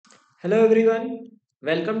Hello everyone,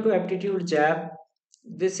 welcome to Aptitude Jab.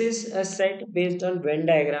 This is a set based on Venn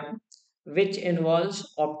diagram which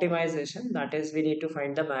involves optimization, that is we need to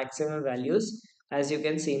find the maximum values as you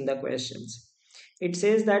can see in the questions. It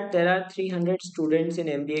says that there are 300 students in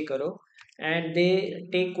MBA Karo and they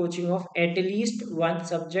take coaching of at least one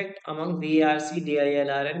subject among VRC,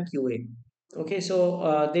 DILR and QA. Okay,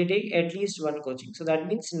 so they take at least one coaching. So that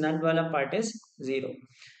means none wala part is 0.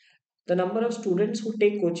 The number of students who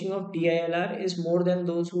take coaching of DILR is more than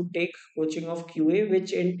those who take coaching of QA,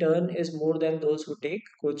 which in turn is more than those who take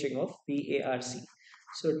coaching of VARC.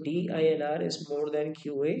 So DILR is more than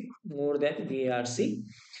QA, more than VARC.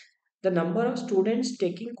 The number of students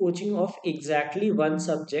taking coaching of exactly one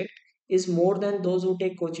subject is more than those who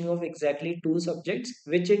take coaching of exactly two subjects,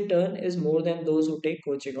 which in turn is more than those who take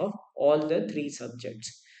coaching of all the three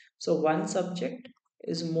subjects. So one subject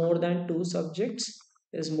is more than two subjects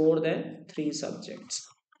is more than three subjects.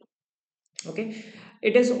 Okay.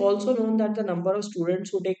 It is also known that the number of students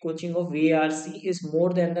who take coaching of VRC is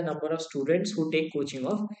more than the number of students who take coaching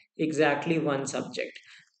of exactly one subject.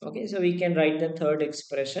 Okay, so we can write the third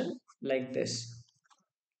expression like this.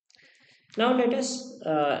 Now let us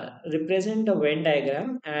represent a Venn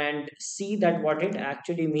diagram and see that what it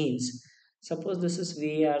actually means. Suppose this is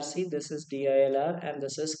VRC, this is DILR, and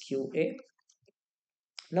this is QA.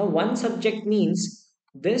 Now one subject means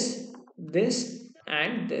this,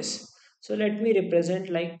 and this. So let me represent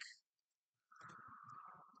like,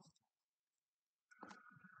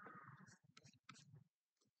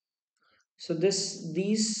 so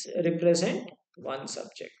these represent one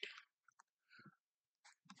subject.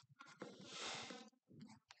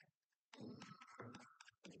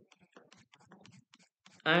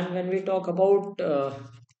 And when we talk about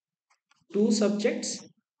two subjects,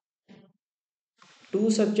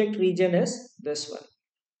 two subject region is this one.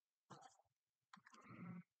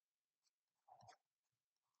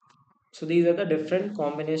 So these are the different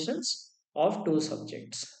combinations of two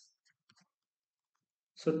subjects.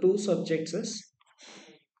 So two subjects is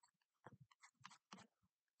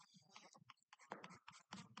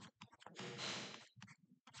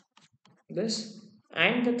this,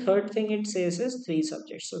 and the third thing it says is three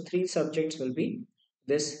subjects. So three subjects will be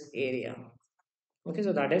this area. Okay,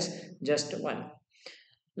 so that is just one.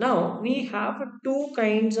 Now we have two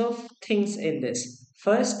kinds of things in this.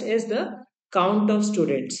 First is the count of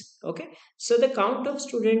students. Okay, so the count of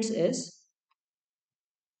students is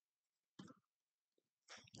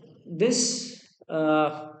this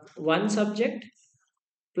one subject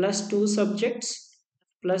plus two subjects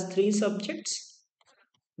plus three subjects,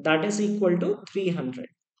 that is equal to 300.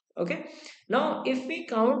 Okay, now if we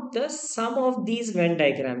count the sum of these Venn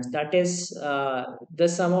diagrams, that is the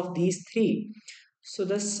sum of these three, so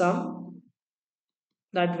the sum,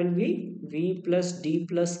 that will be V plus D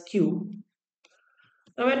plus Q.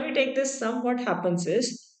 Now when we take this sum, what happens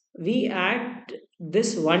is we add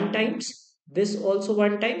this one times, this also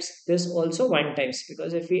one times, this also one times,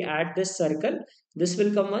 because if we add this circle, this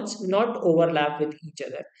will come once, not overlap with each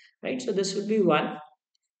other, right? So this will be one.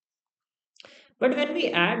 But when we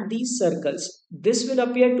add these circles, this will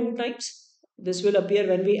appear two times. This will appear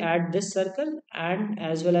when we add this circle and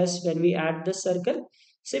as well as when we add this circle.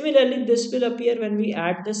 Similarly, this will appear when we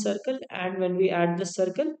add this circle and when we add this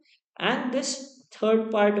circle, and this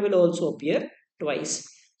third part will also appear twice.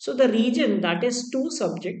 So the region that is two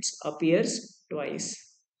subjects appears twice.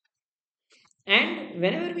 And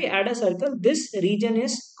whenever we add a circle, this region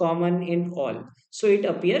is common in all. So it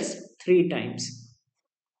appears three times.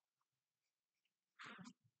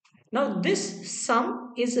 Now this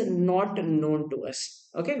sum is not known to us.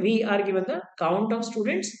 Okay, we are given the count of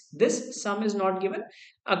students. This sum is not given.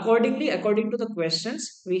 Accordingly, according to the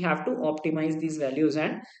questions, we have to optimize these values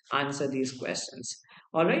and answer these questions.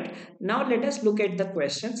 All right. Now let us look at the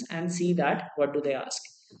questions and see that what do they ask.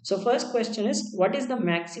 So first question is, what is the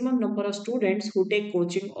maximum number of students who take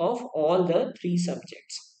coaching of all the three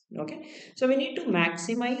subjects? Okay. So we need to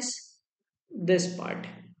maximize this part.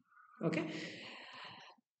 Okay,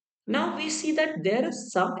 now we see that their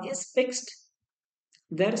sum is fixed.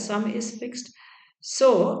 Their sum is fixed.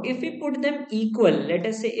 So if we put them equal, let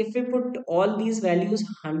us say if we put all these values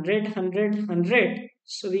 100, 100, 100,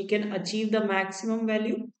 so we can achieve the maximum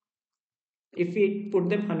value if we put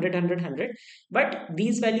them 100, 100, 100. But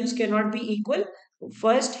these values cannot be equal.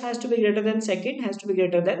 First has to be greater than second, has to be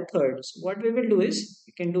greater than third. So what we will do is,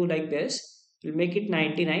 we can do like this. We'll make it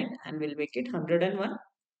 99 and we'll make it 101.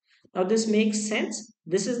 Now this makes sense.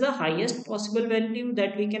 This is the highest possible value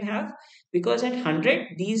that we can have, because at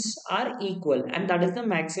 100 these are equal and that is the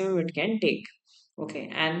maximum it can take. Okay,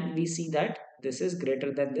 and we see that this is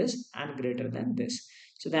greater than this and greater than this.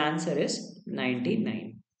 So the answer is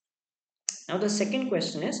 99. Now the second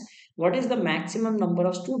question is, what is the maximum number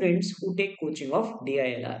of students who take coaching of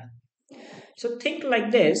DILR? So think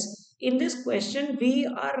like this. In this question, we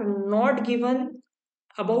are not given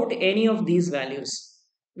about any of these values.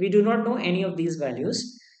 We do not know any of these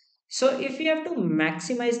values. So if we have to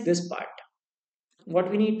maximize this part,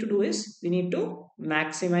 what we need to do is we need to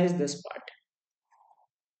maximize this part.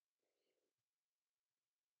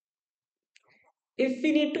 If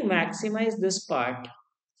we need to maximize this part,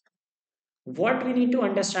 what we need to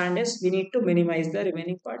understand is we need to minimize the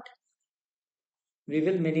remaining part. We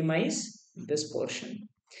will minimize this portion.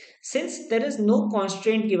 Since there is no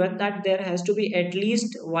constraint given that there has to be at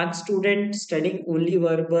least one student studying only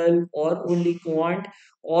verbal or only quant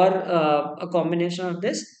or a combination of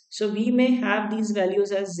this, so we may have these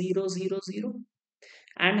values as 0, 0, 0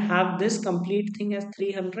 and have this complete thing as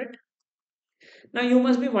 300. Now you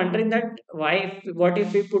must be wondering that what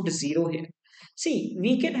if we put 0 here? See,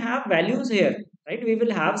 we can have values here, right? We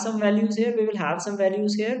will have some values here, we will have some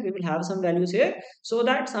values here, we will have some values here, so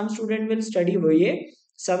that some student will study VA,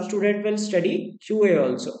 some student will study QA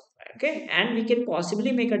also. Okay, and we can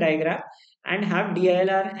possibly make a diagram and have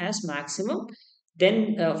DILR as maximum,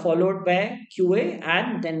 then followed by QA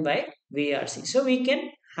and then by VRC. So we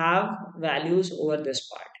can have values over this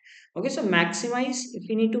part. Okay, so maximize, if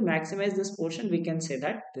we need to maximize this portion, we can say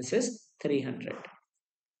that this is 300.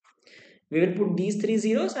 We will put these three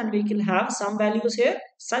zeros and we can have some values here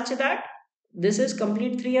such that this is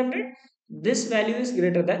complete 300. This value is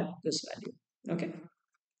greater than this value. Okay.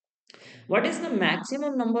 What is the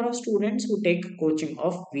maximum number of students who take coaching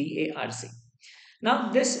of VARC?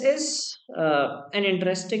 Now, this is an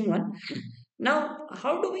interesting one. Now,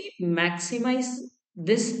 how do we maximize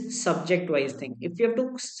this subject wise thing? If we have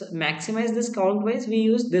to maximize this count wise, we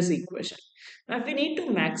use this equation. Now, if we need to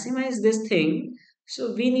maximize this thing,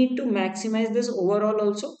 so we need to maximize this overall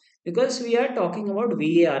also, because we are talking about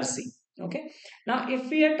VARC. Okay. Now, if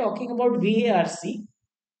we are talking about VARC,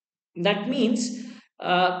 that means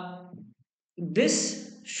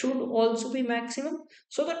this should also be maximum.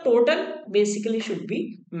 So the total basically should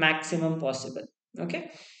be maximum possible.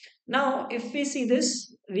 Okay. Now, if we see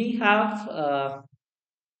this, we have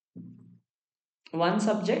one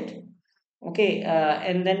subject. Okay.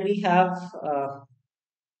 And then we have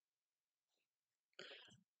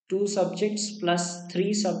two subjects plus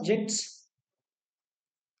three subjects.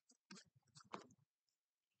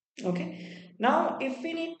 Okay. Now, if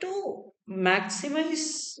we need to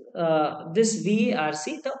maximize this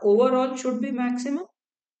VARC, the overall should be maximum.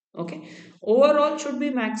 Okay, overall should be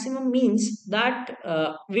maximum means that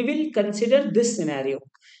we will consider this scenario,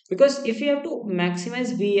 because if we have to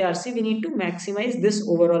maximize VARC, we need to maximize this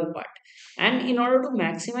overall part, and in order to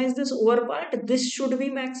maximize this over part, this should be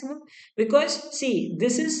maximum, because see,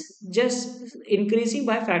 this is just increasing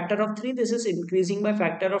by factor of 3, this is increasing by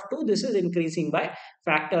factor of 2, this is increasing by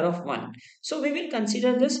factor of 1. So we will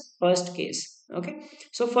consider this first case. Okay,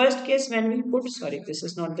 so first case, when we put, sorry, this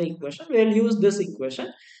is not the equation, we will use this equation.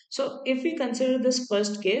 So if we consider this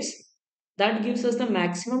first case, that gives us the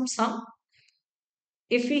maximum sum.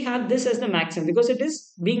 If we have this as the maximum, because it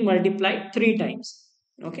is being multiplied 3 times.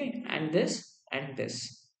 Okay, and this and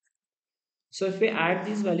this. So if we add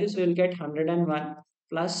these values, we will get 101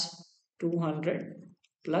 plus 200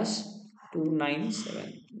 plus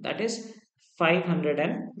 297. That is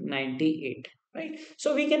 598. Right.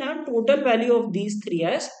 So we can have total value of these three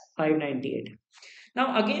as 598.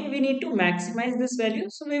 Now again we need to maximize this value,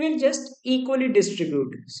 so we will just equally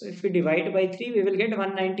distribute. So if we divide by 3, we will get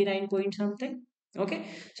 199 point something. Okay,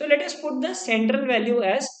 so let us put the central value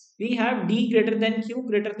as, we have D greater than Q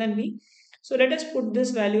greater than V. So let us put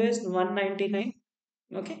this value as 199.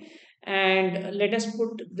 Okay, and let us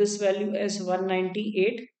put this value as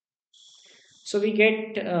 198. So we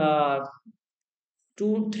get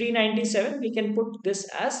 397. We can put this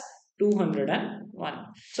as 201.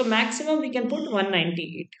 So maximum we can put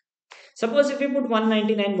 198. Suppose if we put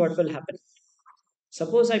 199, what will happen?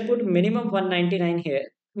 Suppose I put minimum 199 here.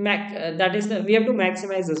 That is we have to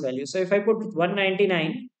maximize this value. So if I put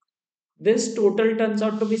 199, this total turns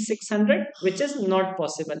out to be 600, which is not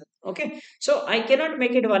possible. Okay, so I cannot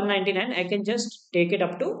make it 199. I can just take it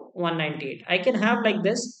up to 198. I can have like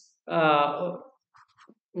this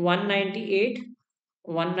 198,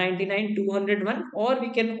 199, 201, or we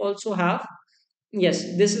can also have,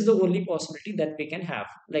 yes, this is the only possibility that we can have,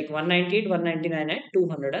 like 198, 199 and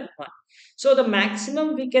 201. So the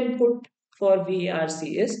maximum we can put for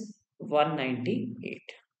VRC is 198.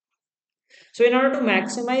 So in order to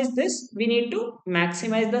maximize this, we need to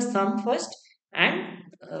maximize the sum first and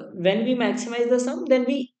when we maximize the sum, then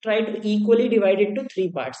we try to equally divide into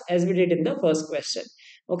three parts as we did in the first question.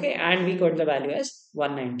 Okay, and we got the value as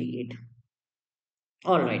 198.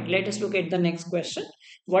 All right, let us look at the next question.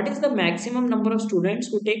 What is the maximum number of students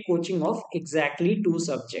who take coaching of exactly two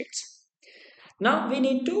subjects? Now we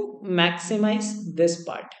need to maximize this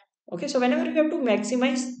part. Okay, so whenever we have to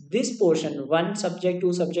maximize this portion, one subject,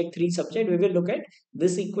 two subject, three subject, we will look at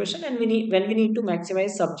this equation, and we need, when we need to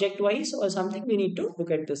maximize subject wise or something, we need to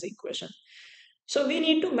look at this equation. So we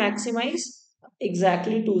need to maximize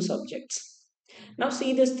exactly two subjects. Now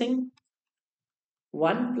see this thing,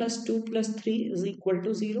 1 plus 2 plus 3 is equal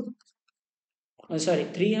to 0. Oh, sorry,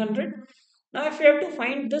 300. Now if we have to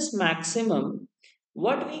find this maximum,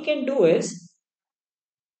 what we can do is,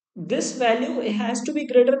 this value has to be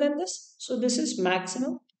greater than this. So this is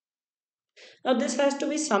maximum. Now this has to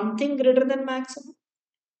be something greater than maximum.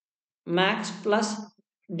 Max plus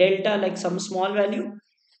delta, like some small value.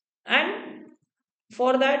 And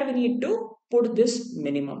for that we need to put this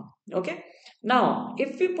minimum. Okay. Now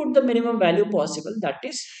if we put the minimum value possible, that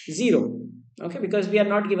is 0. Okay. Because we are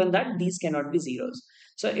not given that these cannot be zeros.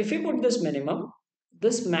 So if we put this minimum,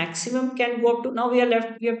 this maximum can go up to, now we are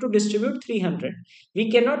left, we have to distribute 300. We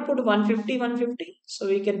cannot put 150, 150. So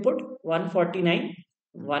we can put 149,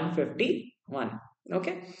 151.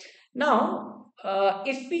 Okay. Now,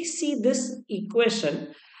 if we see this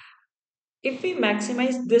equation, if we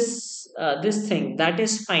maximize this thing, that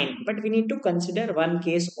is fine, but we need to consider one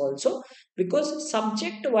case also, because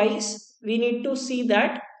subject wise we need to see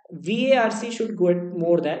that VARC should go at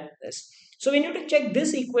more than this. So we need to check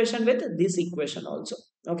this equation with this equation also.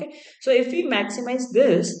 Okay, so if we maximize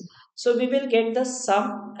this, so we will get the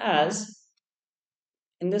sum as,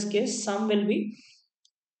 in this case sum will be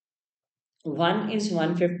 1 is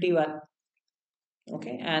 151.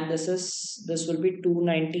 Okay, and this will be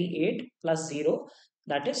 298 plus 0,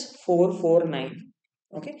 that is 449.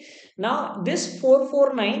 Okay, now this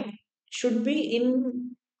 449 should be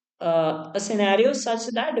in a scenario such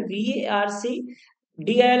that VARC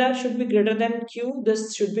DILR should be greater than Q,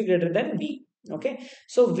 this should be greater than V. Okay,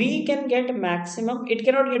 so V can get maximum, it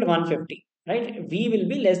cannot get 150, right? V will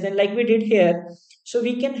be less than, like we did here. So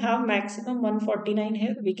we can have maximum 149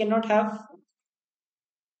 here, we cannot have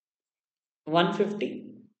 150,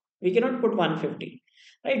 we cannot put 150,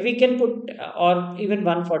 right? We can put or even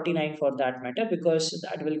 149 for that matter, because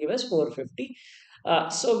that will give us 450.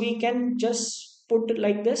 So we can just put it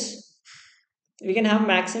like this, we can have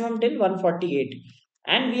maximum till 148,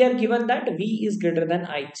 and we are given that V is greater than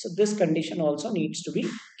I, so this condition also needs to be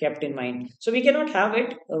kept in mind. So we cannot have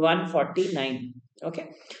it 149. Okay,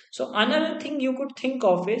 so another thing you could think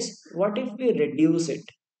of is, what if we reduce it?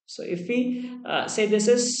 So if we say this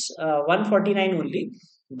is 149 only,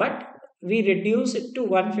 but we reduce it to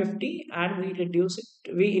 150, and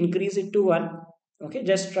we increase it to 1. Okay,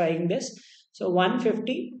 just trying this. So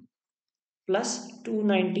 150 plus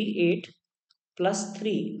 298 plus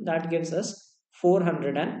 3, that gives us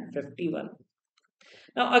 451.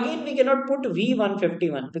 Now again we cannot put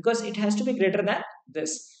V151, because it has to be greater than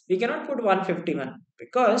this. We cannot put 151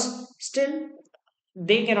 because still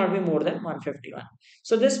they cannot be more than 151.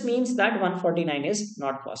 So this means that 149 is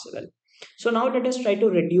not possible. So now let us try to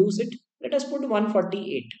reduce it. Let us put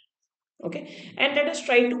 148. Okay, and let us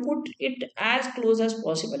try to put it as close as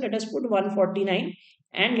possible. Let us put 149,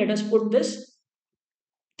 and let us put this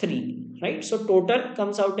 3, right? So total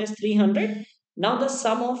comes out as 300. Now the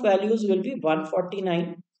sum of values will be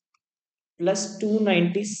 149 plus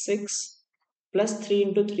 296 plus 3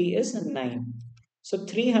 into 3 is 9. So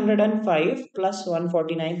 305 plus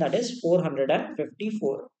 149, that is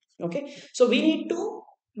 454. Okay, so we need to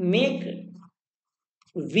make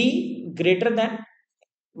V greater than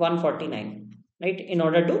 149, right, in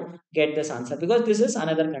order to get this answer, because this is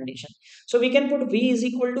another condition. So we can put V is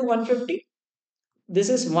equal to 150. This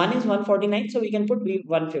is 1 is 149, so we can put V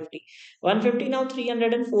 150. 150, now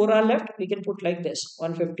 304 are left, we can put like this,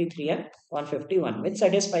 153 and 151, which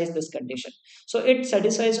satisfies this condition. So it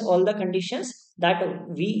satisfies all the conditions that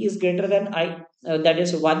V is greater than I, that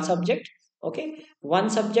is one subject. Okay, one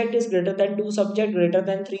subject is greater than two subject, greater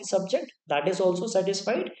than three subject, that is also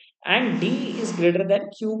satisfied, and D is greater than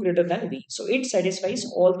Q, greater than V. So it satisfies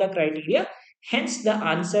all the criteria, hence the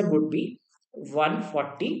answer would be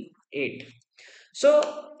 148.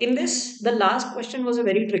 So in this, the last question was a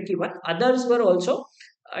very tricky one. Others were also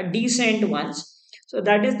decent ones. So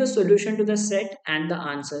that is the solution to the set and the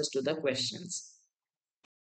answers to the questions.